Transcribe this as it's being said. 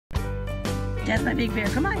That's my big bear.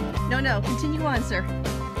 Come on. No, no. Continue on, sir.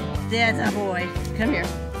 That's a boy. Come here.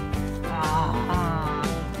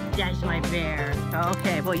 Ah, that's my bear.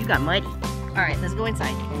 Okay, boy, you got muddy. All right, let's go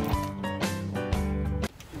inside.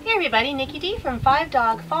 Hey everybody, Nikki D from 5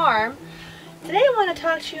 Dog Farm. Today I want to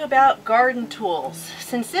talk to you about garden tools.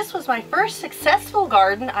 Since this was my first successful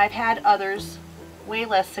garden, I've had others way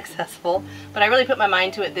less successful, but I really put my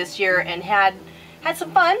mind to it this year and had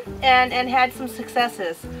some fun and had some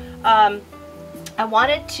successes. I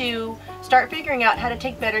wanted to start figuring out how to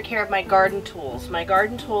take better care of my garden tools. My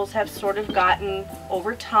garden tools have sort of gotten,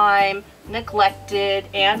 over time, neglected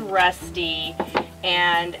and rusty,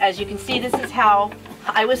 and as you can see, this is how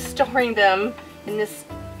I was storing them in this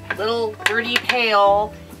little dirty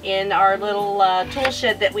pail in our little tool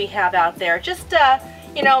shed that we have out there. Just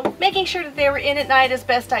you know, making sure that they were in at night as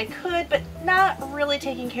best I could, but not really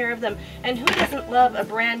taking care of them. And who doesn't love a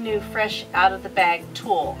brand new, fresh, out of the bag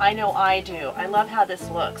tool? I know I do. I love how this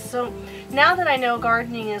looks. So now that I know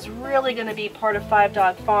gardening is really going to be part of 5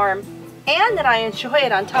 Dog Farm, and that I enjoy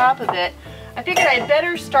it on top of it, I figured I'd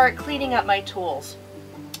better start cleaning up my tools.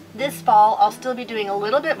 This fall, I'll still be doing a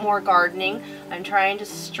little bit more gardening. I'm trying to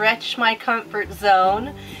stretch my comfort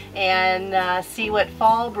zone and see what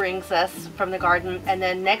fall brings us from the garden. And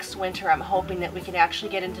then next winter, I'm hoping that we can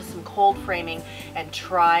actually get into some cold framing and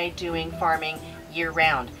try doing farming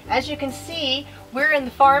year-round. As you can see, we're in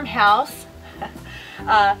the farmhouse.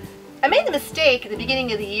 I made the mistake at the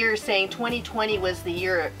beginning of the year saying 2020 was the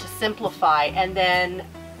year to simplify, and then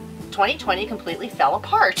 2020 completely fell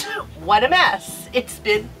apart. What a mess. It's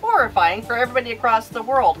been horrifying for everybody across the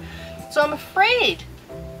world. So I'm afraid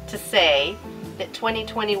to say that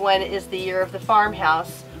 2021 is the year of the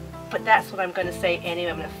farmhouse, but that's what I'm going to say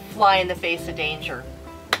anyway. I'm going to fly in the face of danger.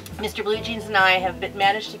 Mr. Blue Jeans and I have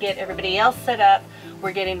managed to get everybody else set up.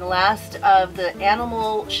 We're getting the last of the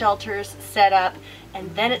animal shelters set up, and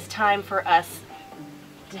then it's time for us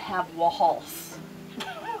to have walls,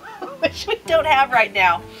 which we don't have right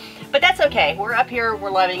now. But that's okay. We're up here,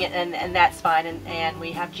 we're loving it, and that's fine. And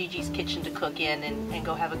we have Gigi's kitchen to cook in and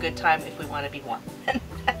go have a good time if we want to be warm.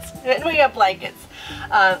 And we have blankets.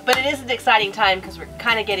 But it is an exciting time because we're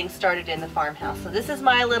kind of getting started in the farmhouse. So this is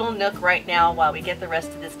my little nook right now while we get the rest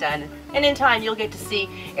of this done. And in time, you'll get to see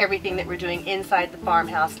everything that we're doing inside the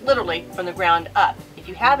farmhouse, literally from the ground up. If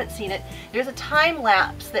you haven't seen it, there's a time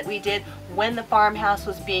lapse that we did when the farmhouse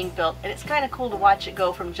was being built. And it's kind of cool to watch it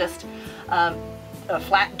go from just a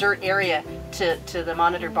flat dirt area to the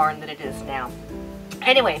monitor barn that it is now.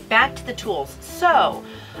 Anyway, back to the tools. So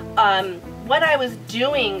what I was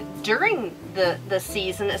doing during the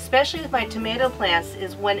season, especially with my tomato plants,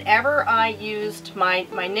 is whenever I used my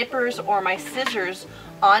nippers or my scissors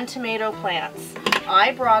on tomato plants,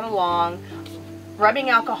 I brought along rubbing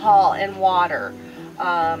alcohol and water.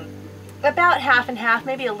 About half and half,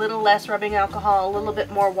 maybe a little less rubbing alcohol, a little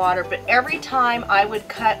bit more water, but every time I would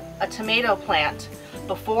cut a tomato plant,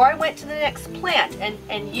 before I went to the next plant,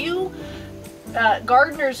 and you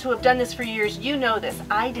gardeners who have done this for years, you know this,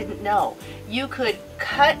 I didn't know. You could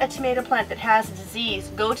cut a tomato plant that has a disease,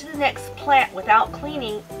 go to the next plant without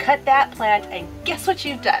cleaning, cut that plant, and guess what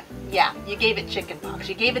you've done? Yeah, you gave it chickenpox.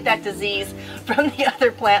 You gave it that disease from the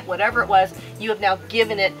other plant, whatever it was, you have now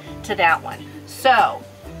given it to that one. So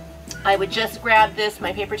I would just grab this,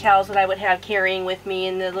 my paper towels that I would have carrying with me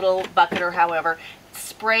in the little bucket or however,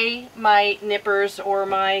 spray my nippers or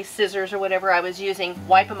my scissors or whatever I was using,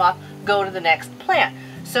 wipe them off, go to the next plant.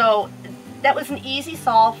 So that was an easy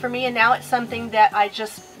solve for me, and now it's something that I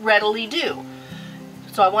just readily do.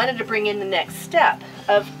 So I wanted to bring in the next step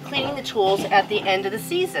of cleaning the tools at the end of the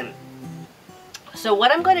season. So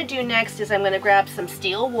what I'm going to do next is I'm going to grab some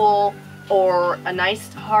steel wool or a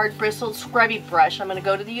nice hard bristled scrubby brush. I'm going to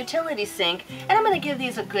go to the utility sink and I'm going to give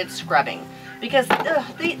these a good scrubbing because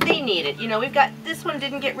they need it. You know, we've got, this one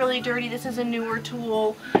didn't get really dirty. This is a newer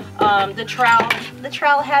tool. The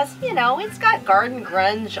trowel has, you know, it's got garden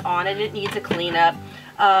grunge on it. It needs a cleanup.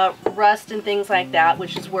 Rust and things like that,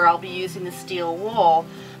 which is where I'll be using the steel wool.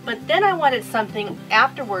 But then I wanted something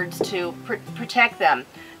afterwards to protect them.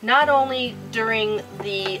 Not only during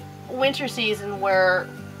the winter season where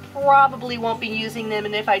probably won't be using them,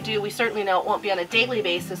 and if I do, we certainly know it won't be on a daily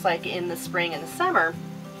basis like in the spring and the summer,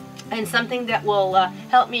 and something that will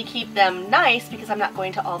help me keep them nice because I'm not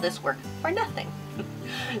going to all this work for nothing.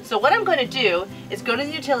 So what I'm going to do is go to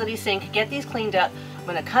the utility sink, get these cleaned up. I'm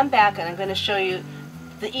going to come back and I'm going to show you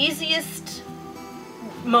the easiest,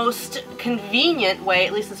 most convenient way,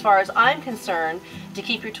 at least as far as I'm concerned, to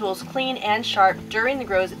keep your tools clean and sharp during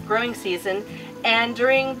the growing season and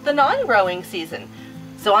during the non-growing season.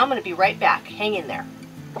 So I'm going to be right back. Hang in there.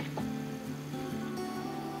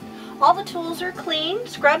 All the tools are clean,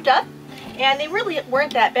 scrubbed up, and they really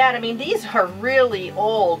weren't that bad. I mean, these are really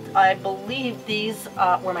old. I believe these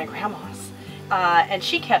were my grandma's, and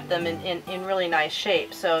she kept them in really nice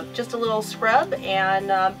shape. So just a little scrub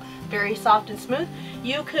and very soft and smooth.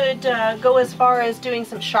 You could go as far as doing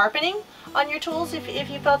some sharpening on your tools if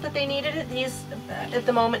you felt that they needed it. These at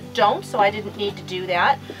the moment don't, so I didn't need to do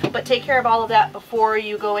that. But take care of all of that before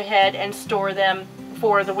you go ahead and store them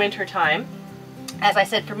for the winter time. As I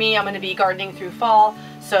said, for me, I'm going to be gardening through fall,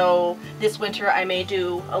 so this winter I may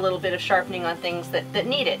do a little bit of sharpening on things that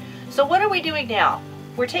need it. So what are we doing now?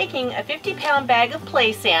 We're taking a 50-pound bag of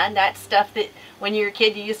play sand, that stuff that when you were a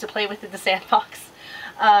kid you used to play with in the sandbox.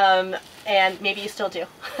 And maybe you still do.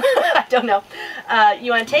 I don't know.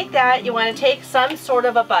 You want to take that, you want to take some sort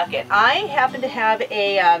of a bucket. I happen to have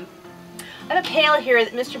a pail here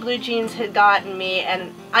that Mr. Blue Jeans had gotten me,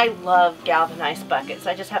 and I love galvanized buckets.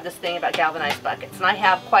 I just have this thing about galvanized buckets, and I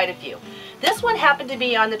have quite a few. This one happened to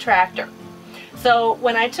be on the tractor. So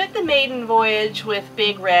when I took the maiden voyage with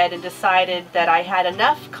Big Red and decided that I had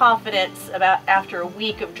enough confidence about after a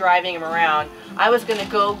week of driving him around, I was going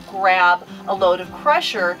to go grab a load of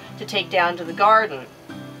crusher to take down to the garden.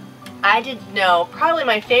 I didn't know, probably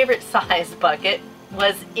my favorite size bucket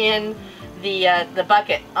was in the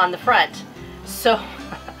bucket on the front. So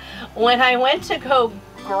when I went to go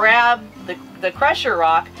grab the crusher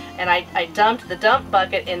rock and I dumped the dump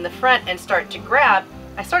bucket in the front and start to grab,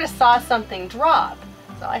 I sort of saw something drop.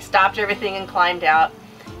 So I stopped everything and climbed out,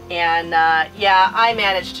 and yeah, I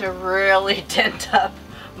managed to really dent up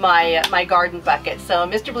my garden bucket. So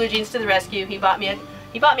Mr. Blue Jeans to the rescue. He bought me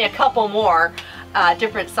a couple more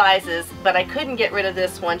different sizes, but I couldn't get rid of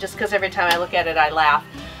this one just because every time I look at it I laugh.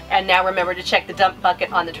 And now remember to check the dump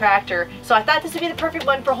bucket on the tractor. So I thought this would be the perfect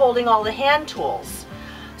one for holding all the hand tools.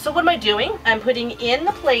 So what am I doing? I'm putting in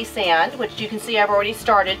the play sand, which you can see I've already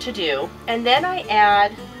started to do, and then I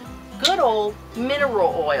add good old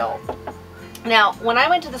mineral oil. Now, when I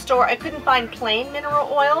went to the store, I couldn't find plain mineral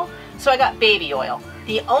oil, so I got baby oil.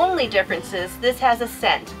 The only difference is this has a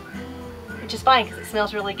scent, which is fine because it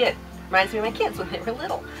smells really good. Reminds me of my kids when they were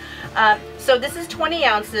little. So this is 20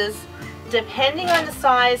 ounces. Depending on the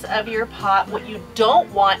size of your pot, what you don't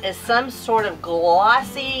want is some sort of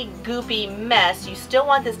glossy, goopy mess. You still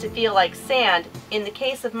want this to feel like sand. In the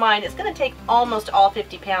case of mine, it's going to take almost all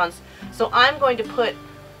 50 pounds. So I'm going to put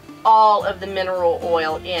all of the mineral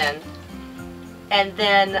oil in. And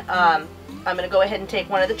then I'm going to go ahead and take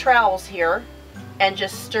one of the trowels here and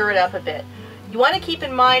just stir it up a bit. You want to keep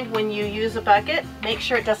in mind when you use a bucket, make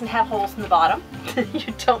sure it doesn't have holes in the bottom.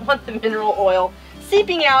 You don't want the mineral oil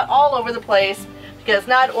seeping out all over the place, because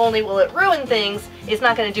not only will it ruin things, it's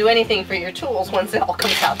not going to do anything for your tools once it all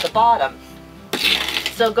comes out the bottom.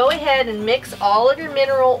 So go ahead and mix all of your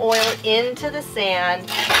mineral oil into the sand,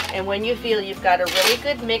 and when you feel you've got a really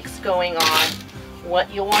good mix going on, what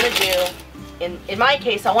you'll want to do, in my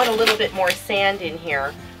case, I want a little bit more sand in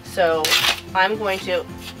here, so I'm going to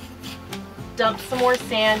dump some more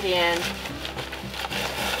sand in.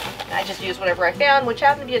 I just used whatever I found, which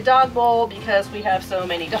happened to be a dog bowl because we have so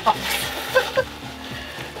many dogs.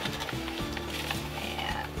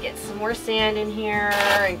 And get some more sand in here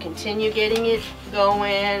and continue getting it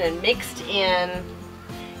going and mixed in.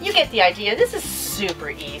 You get the idea. This is super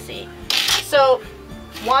easy. So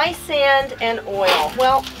why sand and oil?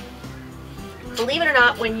 Well, believe it or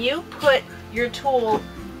not, when you put your tool,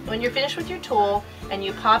 when you're finished with your tool and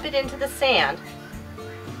you pop it into the sand,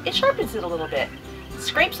 it sharpens it a little bit.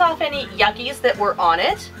 Scrapes off any yuckies that were on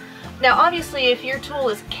it. Now obviously if your tool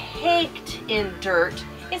is caked in dirt,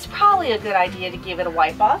 it's probably a good idea to give it a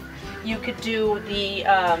wipe off. You could do the,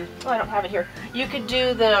 oh, I don't have it here. You could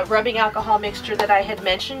do the rubbing alcohol mixture that I had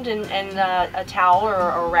mentioned in a towel or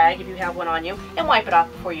a rag if you have one on you, and wipe it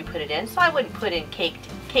off before you put it in. So I wouldn't put in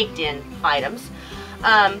caked in items.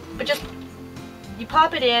 But just, you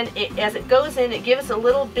pop it in, as it goes in, it gives a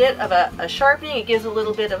little bit of a sharpening, it gives a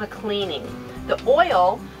little bit of a cleaning. The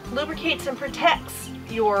oil lubricates and protects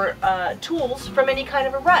your tools from any kind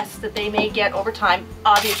of a rust that they may get over time.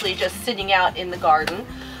 Obviously just sitting out in the garden,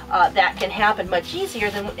 that can happen much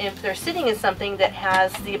easier than if they're sitting in something that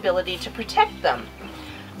has the ability to protect them.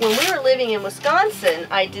 When we were living in Wisconsin,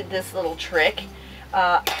 I did this little trick,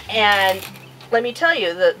 and let me tell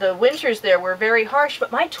you, the winters there were very harsh,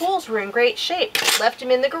 but my tools were in great shape. Left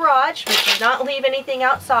them in the garage, we did not leave anything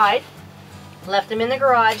outside. Left them in the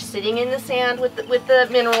garage, sitting in the sand with the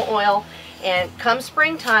mineral oil, and come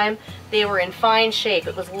springtime, they were in fine shape.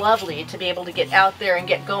 It was lovely to be able to get out there and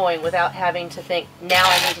get going without having to think, now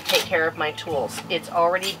I need to take care of my tools. It's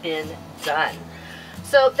already been done.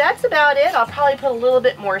 So that's about it. I'll probably put a little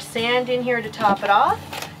bit more sand in here to top it off.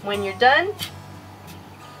 When you're done,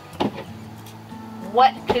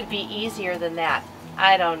 what could be easier than that?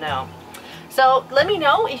 I don't know. So let me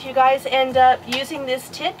know if you guys end up using this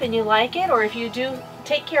tip and you like it, or if you do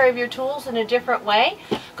take care of your tools in a different way.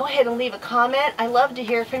 Go ahead and leave a comment. I love to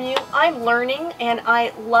hear from you. I'm learning and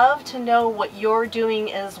I love to know what you're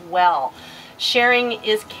doing as well. Sharing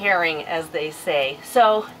is caring, as they say.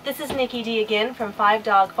 So this is Nikki D again from 5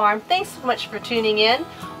 Dog Farm. Thanks so much for tuning in.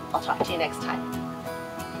 I'll talk to you next time.